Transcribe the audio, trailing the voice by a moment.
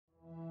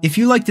If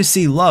you like to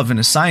see love in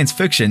a science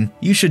fiction,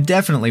 you should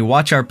definitely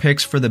watch our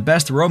picks for the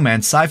best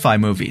romance sci-fi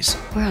movies.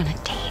 We're on a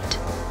date.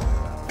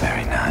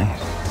 Very nice.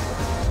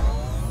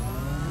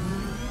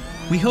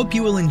 We hope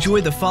you will enjoy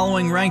the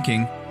following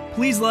ranking.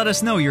 Please let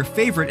us know your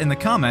favorite in the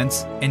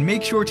comments, and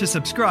make sure to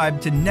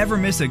subscribe to never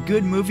miss a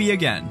good movie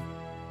again.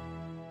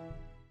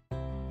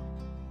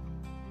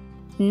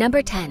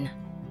 Number 10.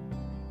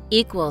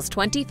 Equals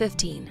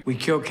 2015. We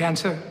cure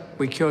cancer,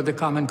 we cure the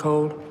common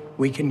cold,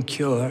 we can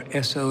cure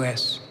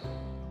SOS.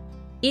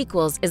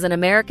 Equals is an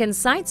American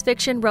science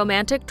fiction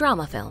romantic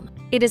drama film.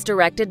 It is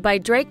directed by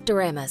Drake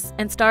Doremus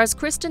and stars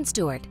Kristen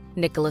Stewart,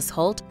 Nicholas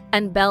Hoult,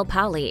 and Belle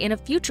Powley in a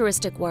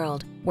futuristic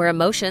world where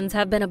emotions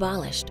have been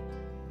abolished.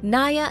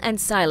 Naya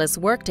and Silas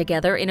work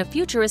together in a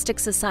futuristic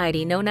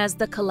society known as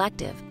the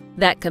Collective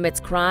that commits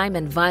crime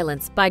and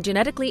violence by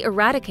genetically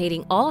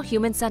eradicating all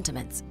human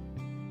sentiments.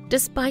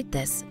 Despite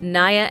this,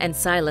 Naya and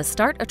Silas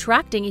start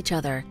attracting each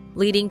other,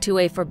 leading to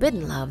a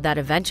forbidden love that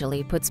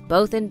eventually puts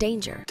both in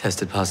danger.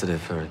 Tested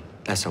positive for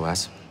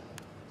SOS.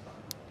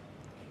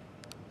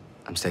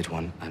 I'm stage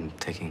 1. I'm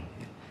taking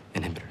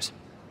inhibitors.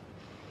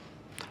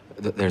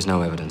 There's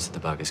no evidence that the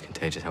bug is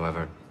contagious.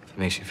 However, if it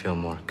makes you feel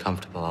more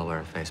comfortable, I'll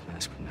wear a face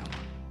mask from now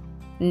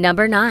on.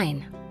 Number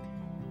 9.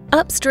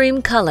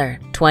 Upstream Color,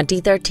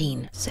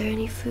 2013. Is there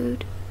any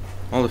food?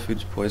 All the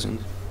food's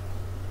poisoned.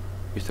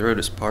 Your throat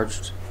is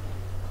parched.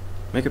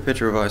 Make a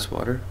pitcher of ice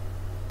water.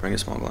 Bring a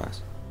small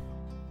glass.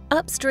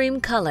 Upstream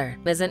Color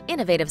is an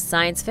innovative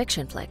science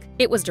fiction flick.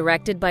 It was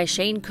directed by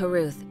Shane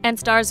Carruth and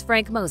stars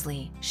Frank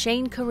Mosley,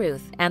 Shane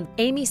Carruth, and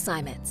Amy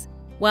Seimetz.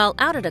 While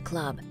out at a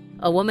club,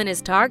 a woman is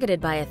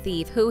targeted by a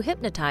thief who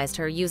hypnotized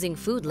her using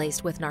food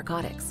laced with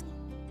narcotics.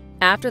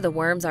 After the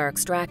worms are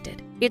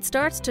extracted, it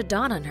starts to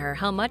dawn on her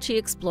how much he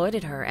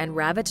exploited her and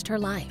ravaged her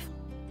life.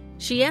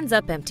 She ends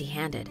up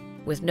empty-handed,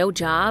 with no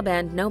job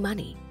and no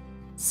money.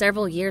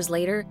 Several years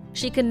later,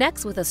 she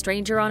connects with a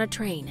stranger on a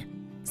train.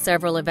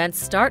 Several events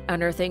start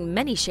unearthing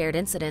many shared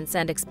incidents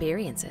and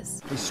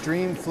experiences. A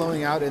stream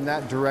flowing out in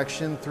that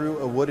direction through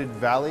a wooded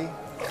valley.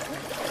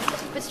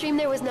 But stream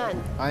there was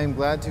none. I am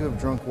glad to have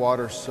drunk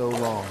water so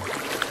long.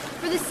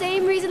 For the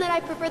same reason that I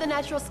prefer the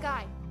natural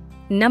sky.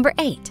 Number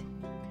 8.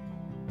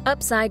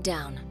 Upside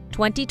Down,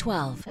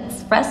 2012.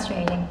 It's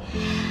frustrating.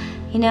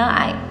 You know,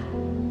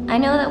 I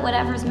know that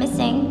whatever's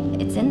missing,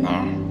 it's in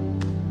there.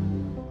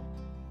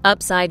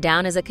 Upside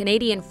Down is a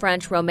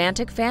Canadian-French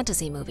romantic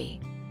fantasy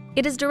movie.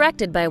 It is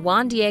directed by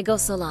Juan Diego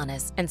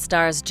Solanas and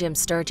stars Jim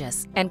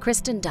Sturgis and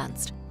Kristen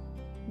Dunst.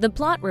 The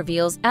plot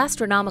reveals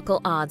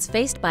astronomical odds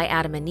faced by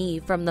Adam and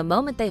Eve from the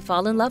moment they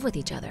fall in love with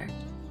each other.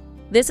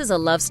 This is a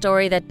love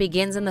story that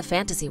begins in the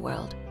fantasy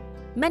world.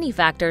 Many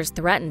factors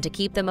threaten to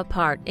keep them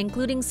apart,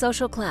 including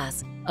social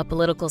class, a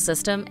political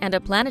system, and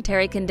a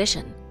planetary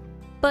condition.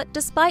 But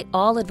despite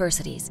all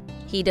adversities,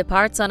 he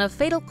departs on a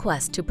fatal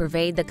quest to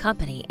pervade the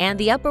company and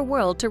the upper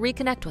world to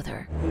reconnect with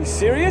her. Are you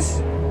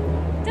serious?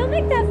 Don't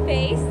make that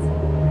face.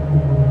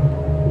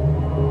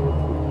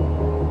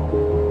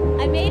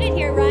 I made it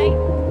here, right?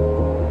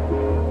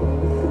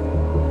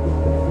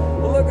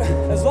 Well, look,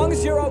 as long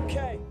as you're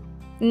okay.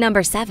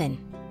 Number 7.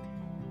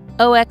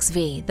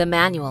 OXV, The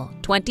Manual,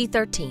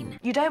 2013.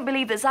 You don't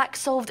believe that Zach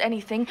solved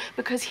anything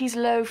because he's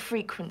low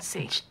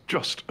frequency. It's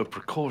just a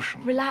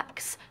precaution.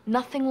 Relax,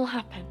 nothing will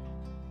happen.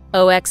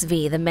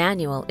 OXV, The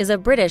Manual is a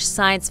British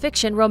science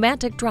fiction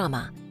romantic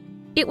drama.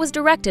 It was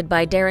directed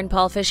by Darren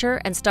Paul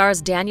Fisher and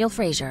stars Daniel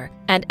Fraser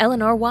and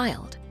Eleanor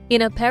Wilde.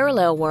 In a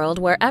parallel world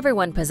where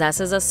everyone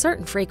possesses a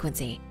certain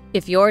frequency,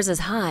 if yours is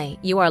high,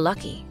 you are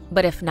lucky,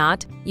 but if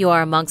not, you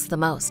are amongst the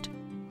most.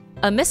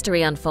 A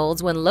mystery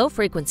unfolds when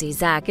low-frequency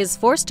Zach is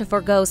forced to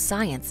forgo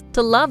science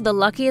to love the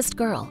luckiest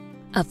girl.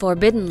 A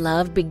forbidden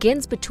love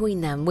begins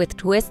between them with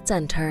twists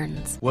and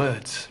turns.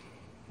 Words.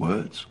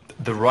 Words?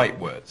 The right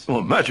words.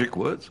 Well, magic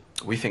words.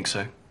 We think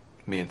so.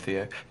 Me and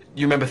Theo.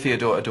 You remember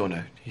Theodore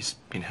Adorno? He's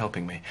been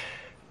helping me.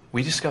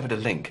 We discovered a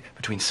link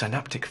between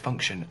synaptic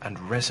function and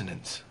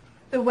resonance.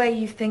 The way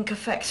you think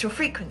affects your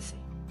frequency.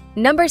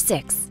 Number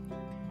 6.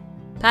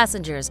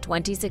 Passengers,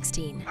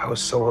 2016. I was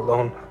so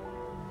alone.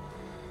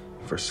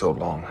 For so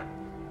long.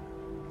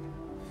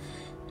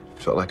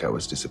 It felt like I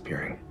was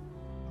disappearing.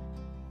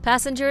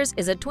 Passengers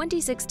is a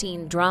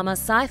 2016 drama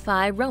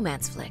sci-fi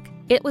romance flick.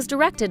 It was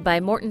directed by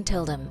Morton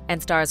Tildum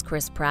and stars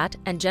Chris Pratt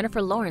and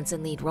Jennifer Lawrence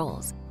in lead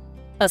roles.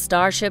 A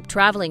starship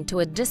traveling to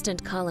a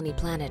distant colony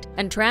planet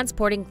and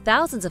transporting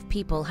thousands of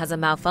people has a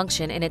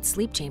malfunction in its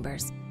sleep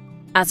chambers.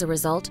 As a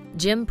result,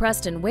 Jim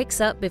Preston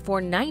wakes up before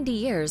 90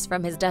 years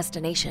from his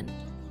destination.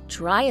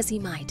 Try as he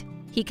might,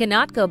 he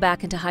cannot go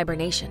back into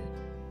hibernation.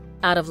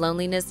 Out of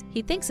loneliness,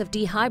 he thinks of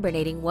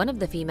dehibernating one of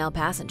the female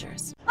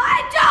passengers. I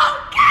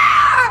don't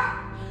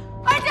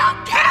care! I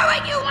don't care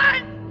what you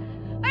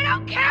want! I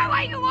don't care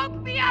why you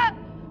woke me up!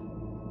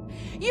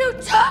 You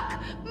took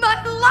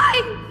my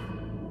life!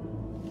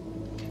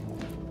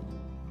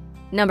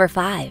 Number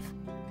 5.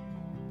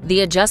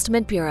 The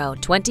Adjustment Bureau,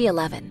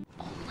 2011.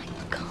 Oh my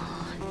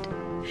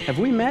God. Have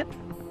we met?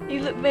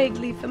 You look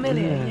vaguely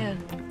familiar, yeah.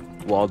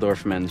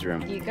 Waldorf men's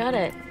room. You got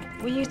it.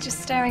 Were you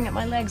just staring at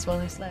my legs while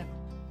I slept?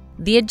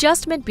 The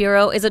Adjustment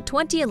Bureau is a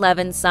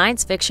 2011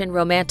 science fiction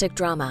romantic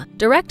drama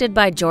directed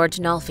by George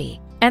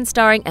Nolfi and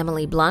starring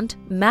Emily Blunt,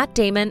 Matt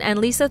Damon, and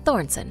Lisa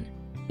Thornton.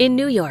 In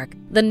New York,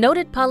 the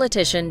noted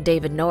politician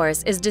David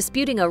Norris is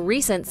disputing a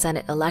recent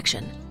Senate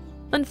election.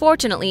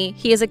 Unfortunately,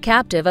 he is a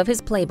captive of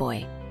his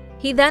playboy.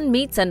 He then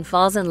meets and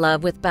falls in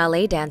love with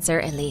ballet dancer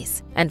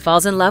Elise and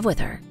falls in love with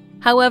her.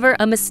 However,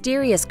 a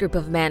mysterious group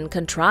of men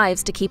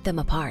contrives to keep them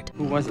apart.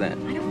 Who was that? I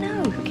don't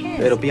know. Who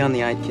cares? It'll be on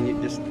the eye. Can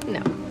you just...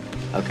 No.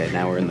 Okay,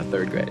 now we're in the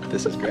 3rd grade.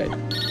 This is great.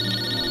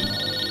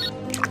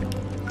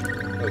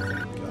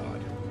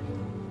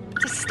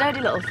 It's a sturdy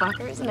little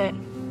fucker, isn't it?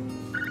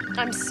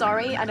 I'm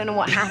sorry, I don't know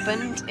what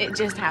happened. It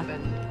just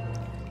happened.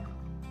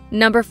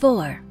 Number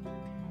 4.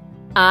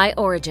 Eye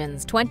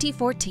Origins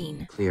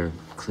 2014. Clear,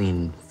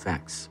 clean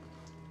facts.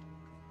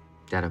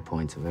 Data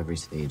points of every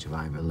stage of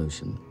eye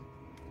evolution.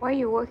 Why are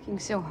you working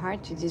so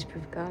hard to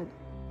disprove God?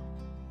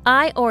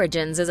 Eye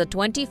Origins is a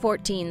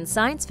 2014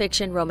 science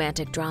fiction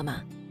romantic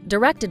drama.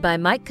 Directed by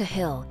Mike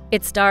Cahill,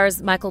 it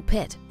stars Michael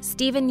Pitt,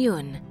 Stephen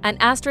Yeun, and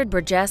Astrid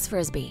Burgess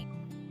Frisbee.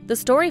 The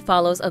story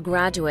follows a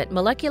graduate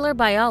molecular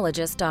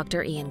biologist,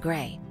 Dr. Ian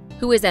Gray,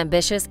 who is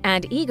ambitious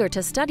and eager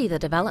to study the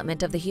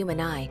development of the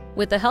human eye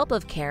with the help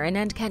of Karen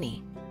and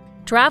Kenny.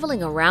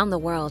 Traveling around the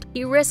world,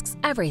 he risks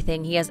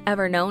everything he has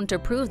ever known to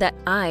prove that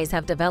eyes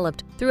have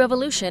developed through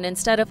evolution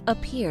instead of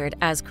appeared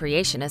as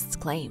creationists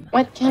claim.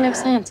 What kind of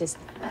scientist?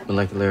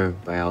 Molecular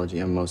biology,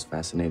 I'm most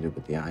fascinated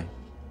with the eye.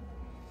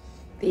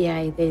 The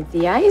eye,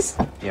 the eyes?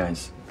 The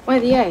eyes. Why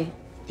the eye?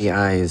 The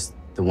eye is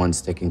the one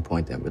sticking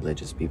point that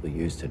religious people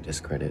use to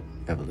discredit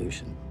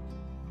evolution.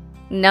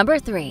 Number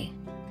 3.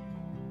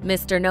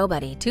 Mr.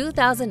 Nobody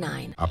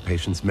 2009. Our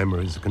patients'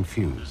 memories are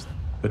confused,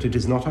 but it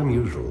is not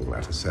unusual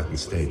at a certain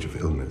stage of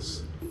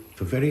illness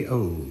for very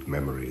old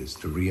memories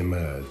to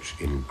re-emerge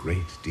in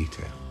great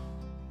detail.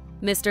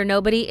 Mr.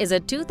 Nobody is a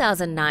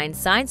 2009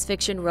 science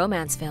fiction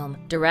romance film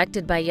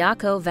directed by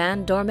Jaco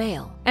van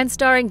Dormael and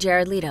starring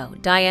Jared Leto,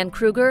 Diane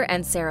Kruger,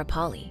 and Sarah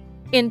Polley.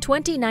 In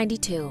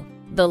 2092,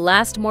 the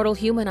last mortal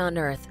human on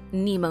Earth,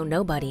 Nemo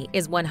Nobody,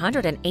 is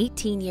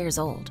 118 years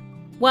old.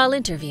 While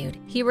interviewed,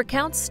 he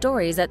recounts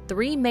stories at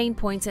 3 main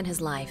points in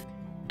his life.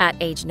 At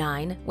age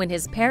 9, when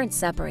his parents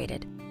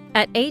separated.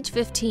 At age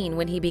 15,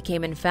 when he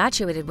became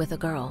infatuated with a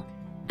girl.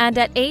 And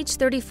at age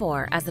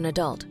 34, as an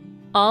adult.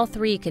 All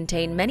 3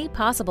 contain many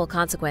possible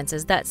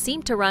consequences that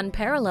seem to run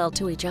parallel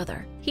to each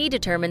other. He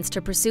determines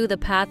to pursue the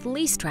path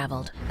least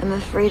traveled. I'm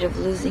afraid of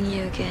losing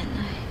you again.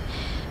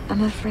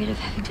 I'm afraid of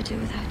having to do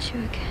without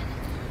you again.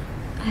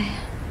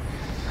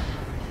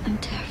 I'm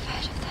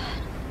terrified of that.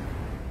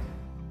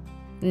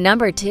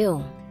 Number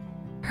 2.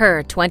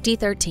 Her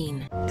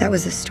 2013. That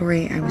was a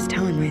story I was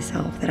telling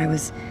myself, that I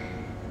was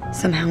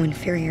somehow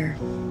inferior.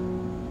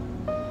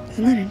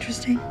 Isn't that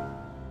interesting?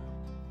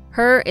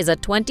 Her is a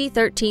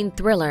 2013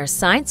 thriller,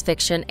 science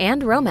fiction,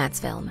 and romance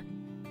film.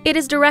 It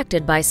is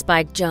directed by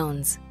Spike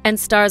Jonze and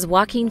stars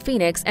Joaquin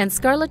Phoenix and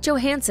Scarlett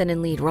Johansson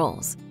in lead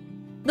roles.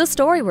 The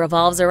story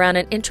revolves around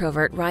an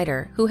introvert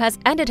writer who has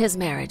ended his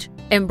marriage,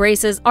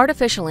 embraces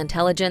artificial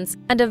intelligence,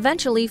 and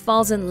eventually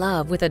falls in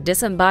love with a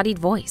disembodied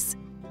voice.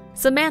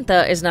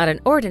 Samantha is not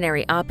an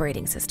ordinary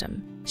operating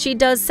system. She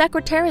does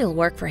secretarial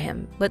work for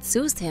him, but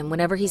soothes him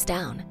whenever he's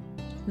down.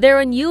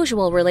 Their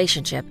unusual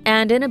relationship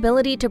and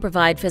inability to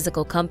provide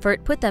physical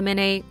comfort put them in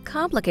a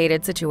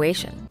complicated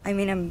situation. I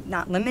mean, I'm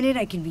not limited.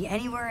 I can be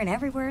anywhere and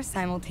everywhere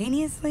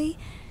simultaneously.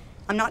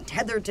 I'm not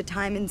tethered to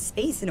time and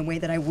space in a way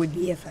that I would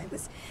be if I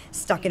was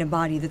stuck in a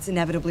body that's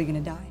inevitably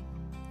going to die.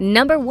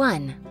 Number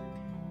 1.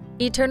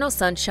 Eternal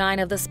Sunshine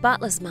of the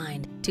Spotless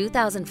Mind,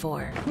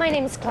 2004. My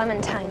name's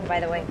Clementine,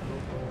 by the way.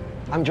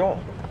 I'm Joel.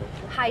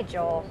 Hi,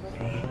 Joel.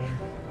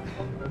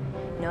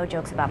 No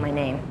jokes about my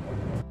name.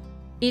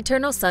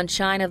 Eternal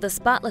Sunshine of the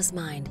Spotless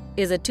Mind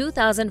is a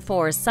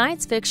 2004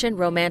 science fiction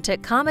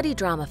romantic comedy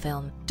drama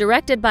film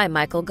directed by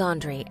Michael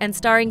Gondry and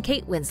starring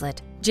Kate Winslet,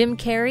 Jim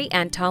Carrey,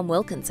 and Tom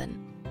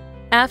Wilkinson.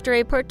 After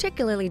a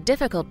particularly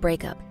difficult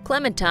breakup,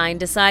 Clementine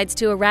decides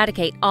to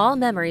eradicate all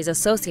memories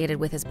associated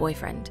with his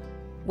boyfriend.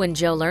 When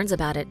Joe learns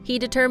about it, he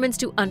determines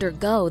to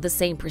undergo the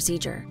same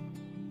procedure.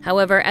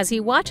 However, as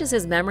he watches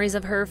his memories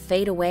of her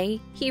fade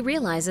away, he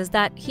realizes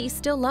that he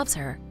still loves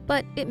her,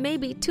 but it may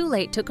be too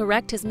late to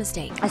correct his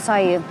mistake. I saw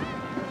you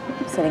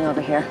sitting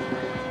over here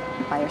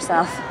by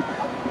yourself.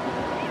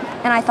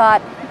 And I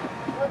thought,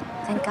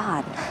 thank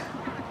God,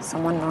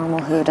 someone normal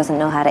who doesn't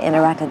know how to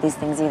interact with these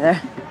things either.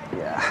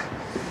 Yeah.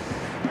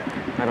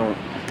 I don't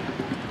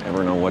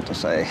ever know what to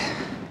say.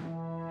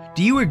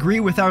 Do you agree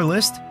with our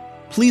list?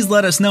 Please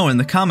let us know in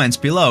the comments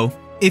below.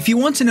 If you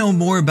want to know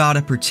more about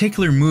a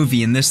particular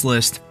movie in this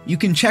list, you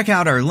can check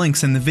out our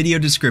links in the video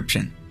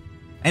description.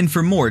 And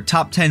for more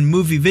top 10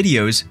 movie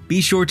videos,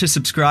 be sure to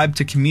subscribe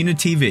to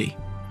communiTV.